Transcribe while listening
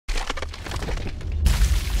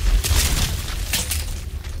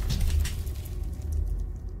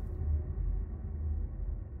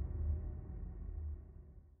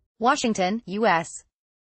Washington, U.S.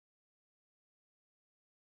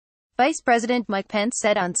 Vice President Mike Pence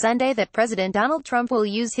said on Sunday that President Donald Trump will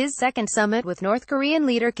use his second summit with North Korean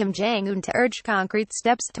leader Kim Jong-un to urge concrete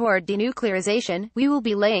steps toward denuclearization. "We will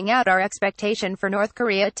be laying out our expectation for North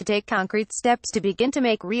Korea to take concrete steps to begin to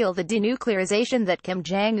make real the denuclearization that Kim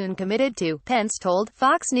Jong-un committed to," Pence told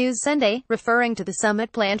Fox News Sunday, referring to the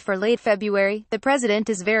summit planned for late February. "The president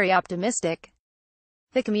is very optimistic.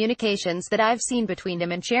 The communications that I've seen between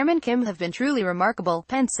him and Chairman Kim have been truly remarkable,"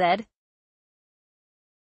 Pence said.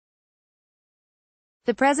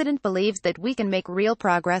 "The president believes that we can make real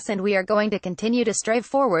progress and we are going to continue to strive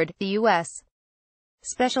forward." The U.S.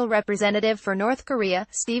 Special Representative for North Korea,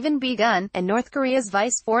 Stephen B. Gunn, and North Korea's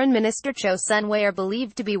Vice Foreign Minister Cho Sun-wei are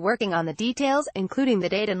believed to be working on the details, including the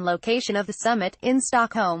date and location of the summit, in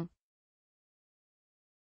Stockholm.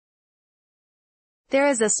 There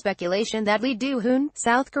is a speculation that Lee Do-hoon,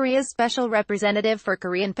 South Korea's Special Representative for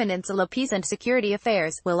Korean Peninsula Peace and Security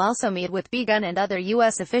Affairs, will also meet with B. Gunn and other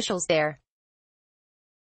U.S. officials there.